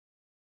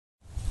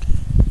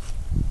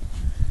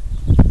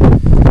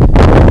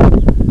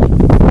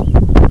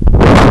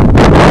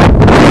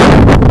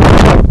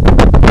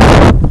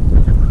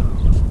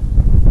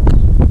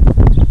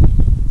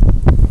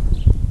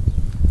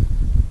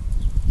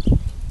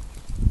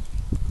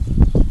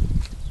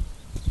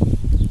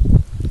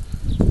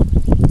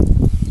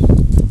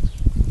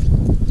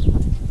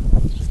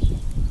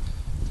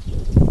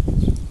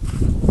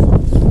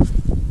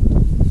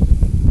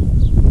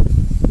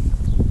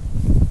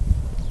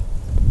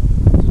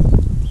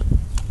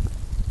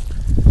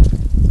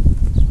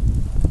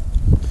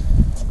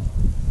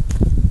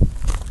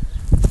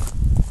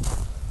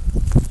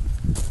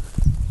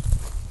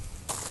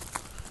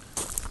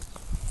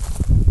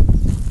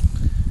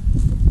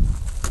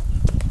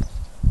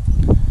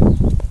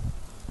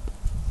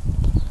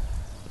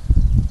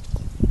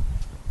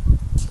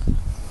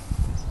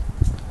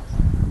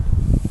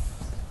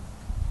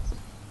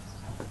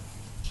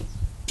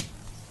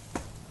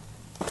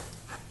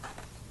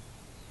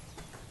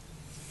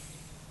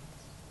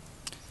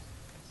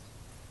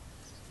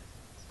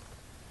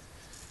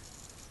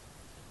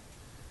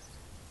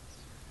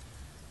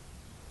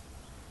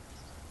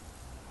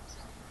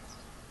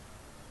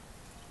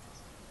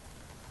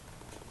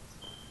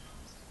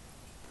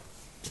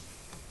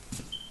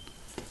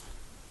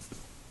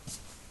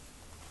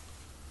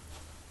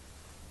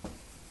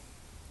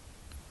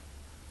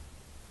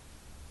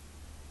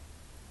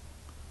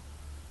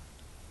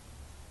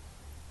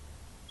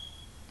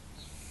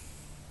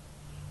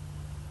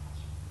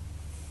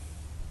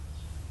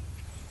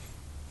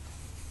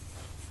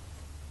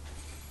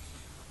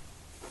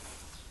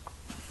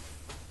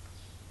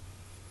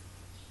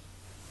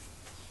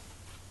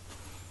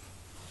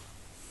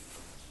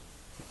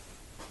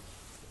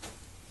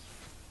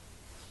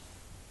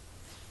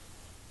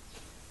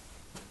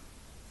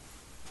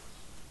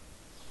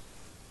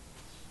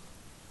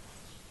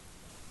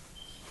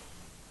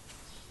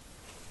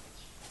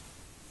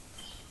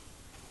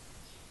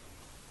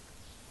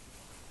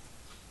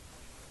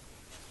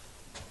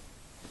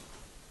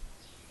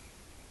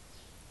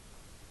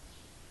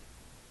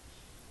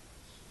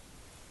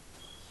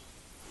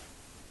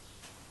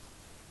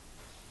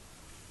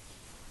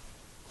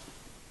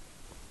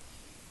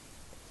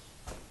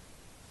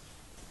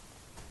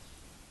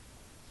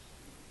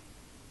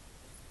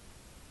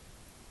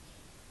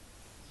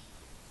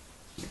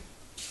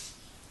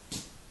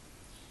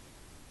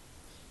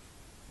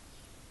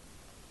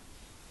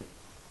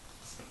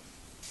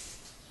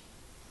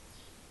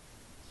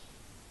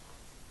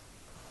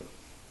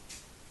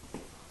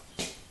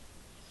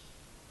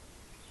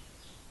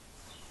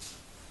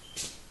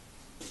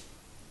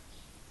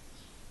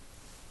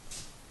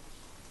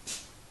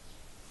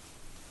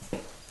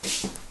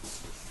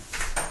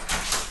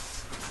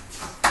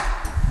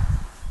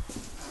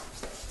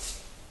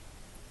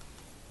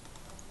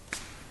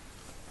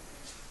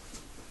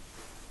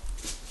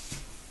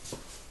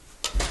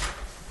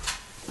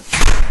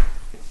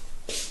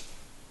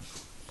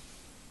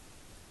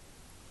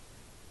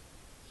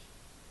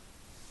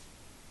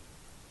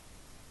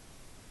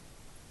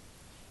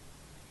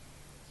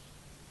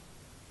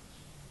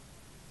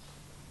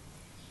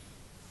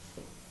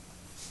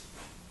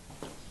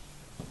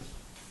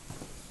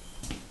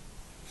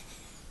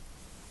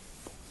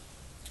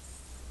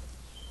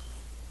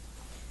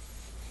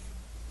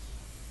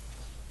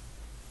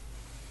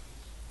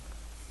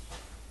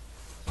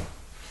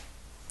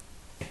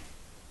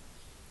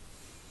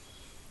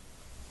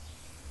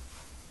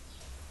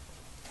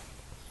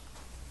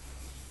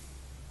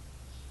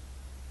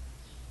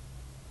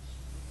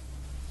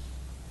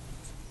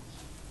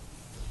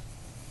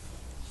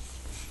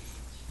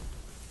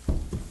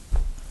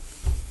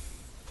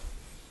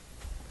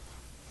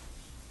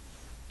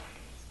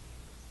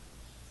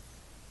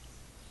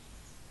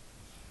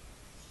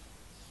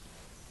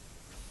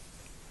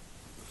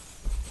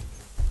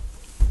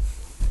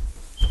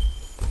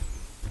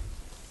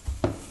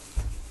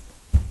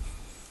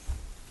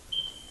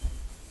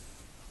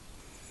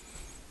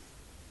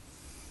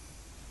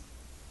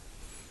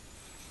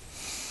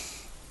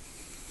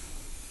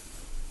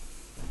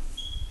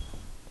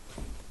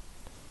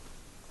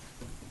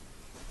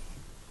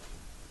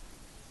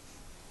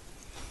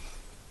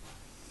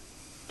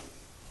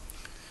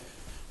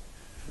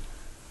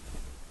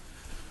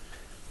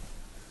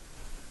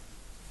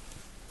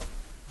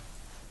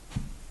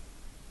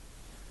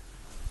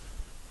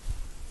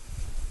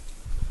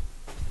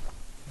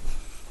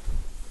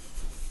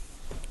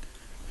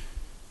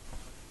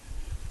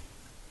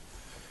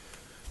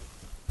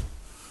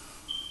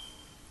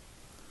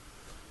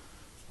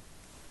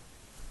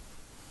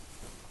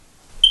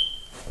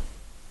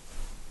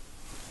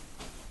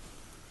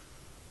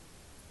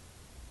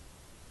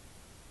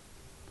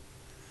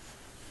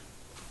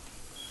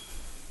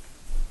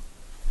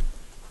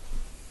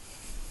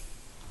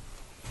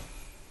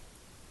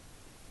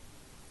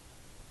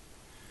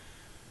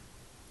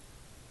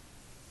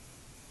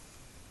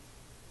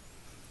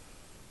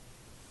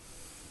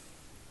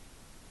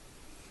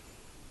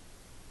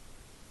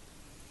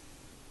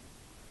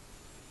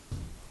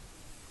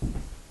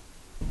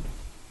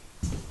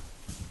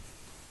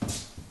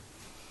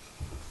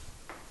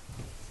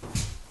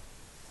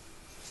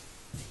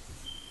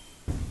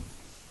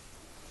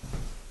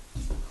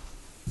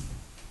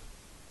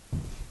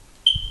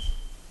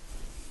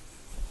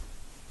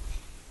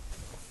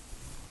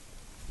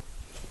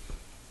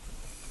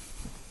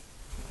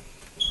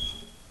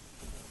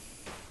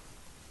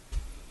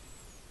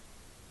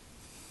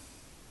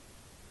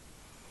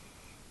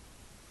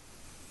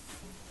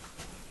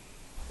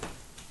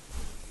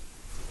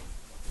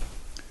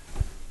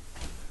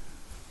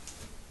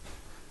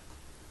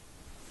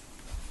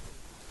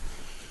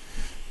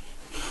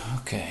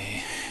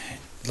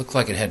It looked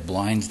like it had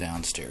blinds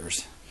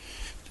downstairs.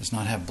 It does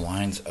not have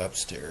blinds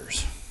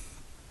upstairs.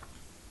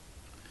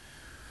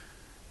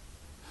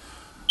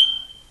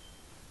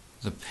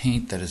 The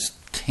paint that is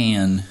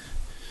tan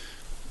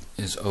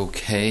is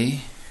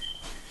okay.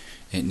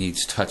 It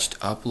needs touched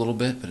up a little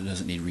bit, but it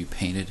doesn't need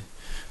repainted.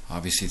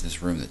 Obviously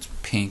this room that's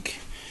pink,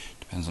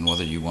 depends on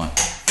whether you want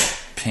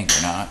pink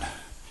or not.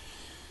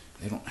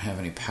 They don't have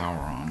any power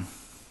on.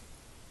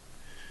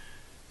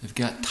 They've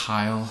got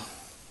tile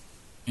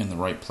in the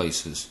right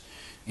places.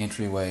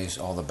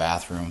 Entryways, all the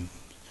bathroom,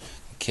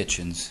 the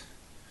kitchens.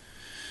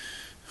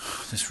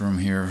 This room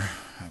here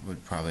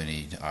would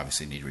probably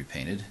obviously need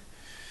repainted.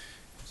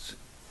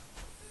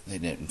 They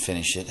didn't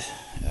finish it.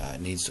 It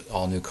needs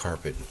all new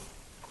carpet.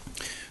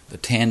 The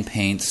tan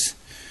paints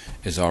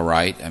is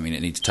alright. I mean,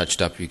 it needs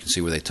touched up. You can see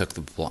where they took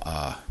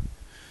the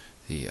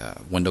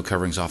window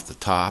coverings off the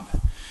top.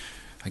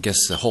 I guess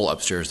the whole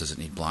upstairs doesn't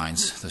need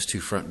blinds. Those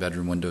two front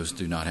bedroom windows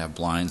do not have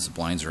blinds. The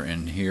blinds are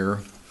in here.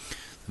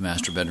 The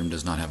master bedroom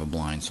does not have a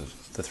blind, so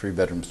the 3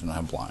 bedrooms do not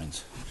have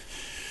blinds.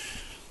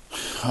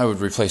 I would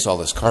replace all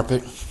this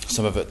carpet.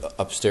 Some of it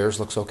upstairs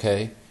looks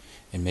okay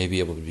and may be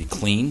able to be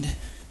cleaned.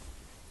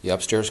 The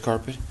upstairs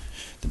carpet,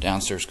 the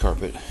downstairs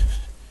carpet,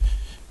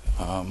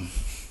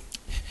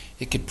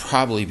 it could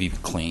probably be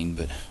cleaned,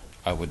 but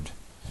I would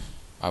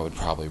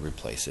probably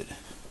replace it.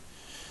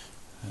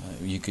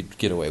 You could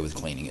get away with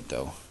cleaning it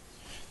though.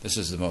 This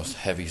is the most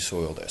heavy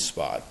soiled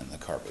spot in the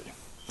carpet.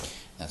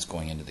 That's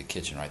going into the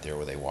kitchen right there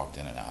where they walked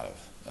in and out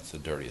of. That's the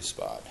dirtiest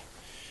spot.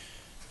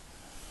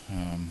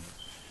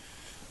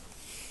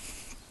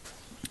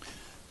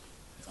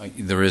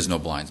 There is no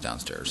blinds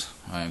downstairs.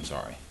 I am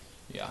sorry.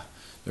 Yeah,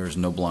 there is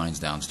no blinds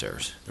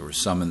downstairs. There were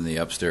some in the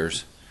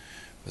upstairs,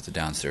 but the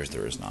downstairs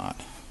there is not.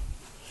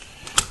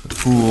 The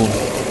pool,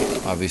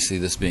 obviously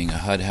this being a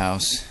HUD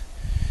house,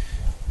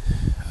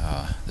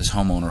 this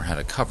homeowner had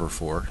a cover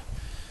for it,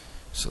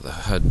 so the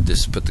HUD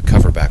just put the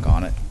cover back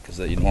on it, because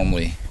you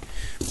normally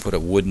put a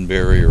wooden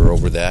barrier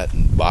over that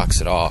and box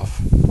it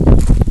off.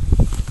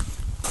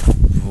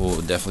 The pool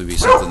would definitely be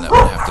something that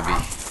would have to be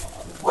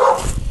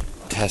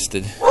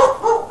tested.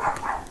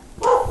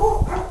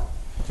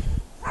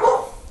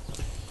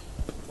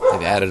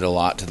 They've added a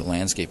lot to the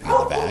landscaping in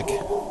the back.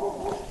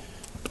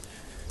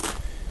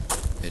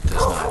 It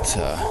does not,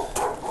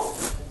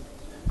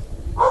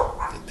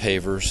 the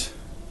pavers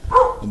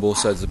on both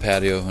sides of the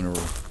patio and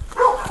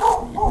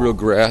real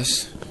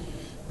grass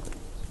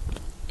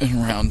and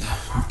around.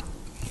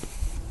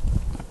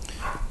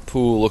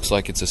 Pool looks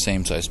like it's the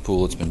same size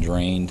pool. It's been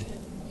drained.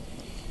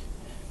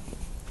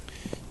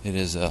 It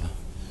is a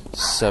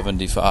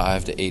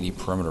 75 to 80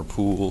 perimeter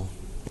pool.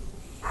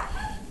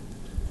 I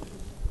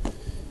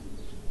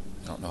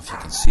don't know if you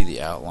can see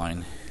the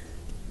outline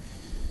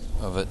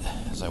of it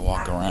as I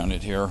walk around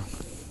it here.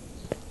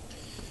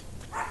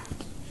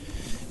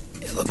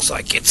 It looks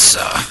like it's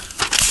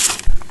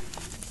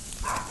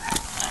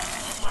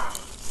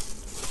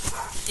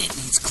it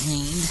needs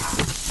cleaned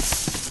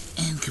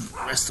and can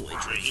rest away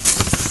drained.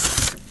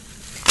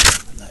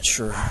 I'm not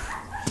sure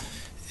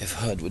if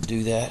HUD would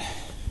do that.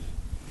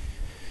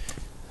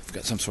 I've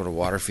got some sort of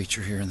water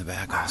feature here in the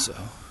back also.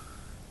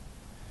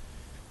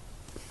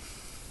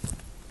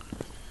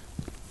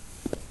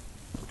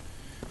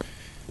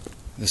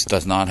 This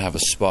does not have a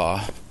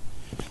spa.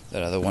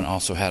 That other one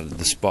also had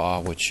the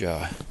spa, which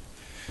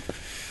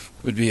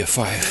would be at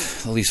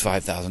least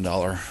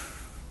 $5,000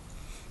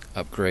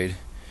 upgrade.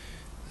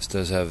 This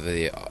does have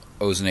the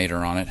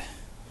ozonator on it.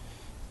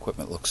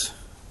 Equipment looks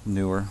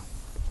newer.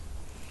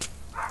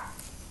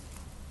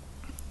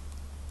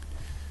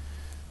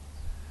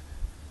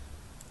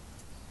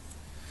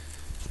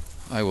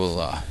 I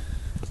will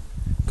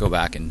go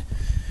back and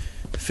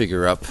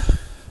figure up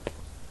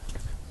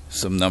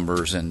some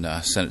numbers and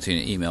send it to you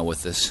in an email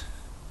with this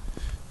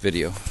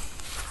video.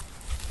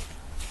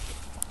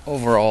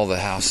 Overall, the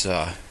house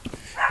it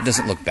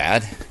doesn't look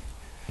bad.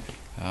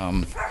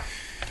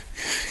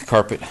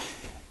 Carpet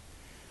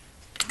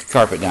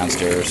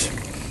downstairs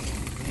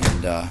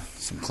and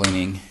some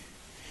cleaning.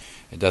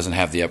 It doesn't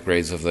have the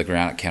upgrades of the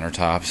granite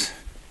countertops,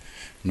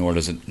 nor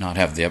does it not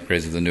have the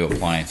upgrades of the new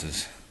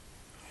appliances.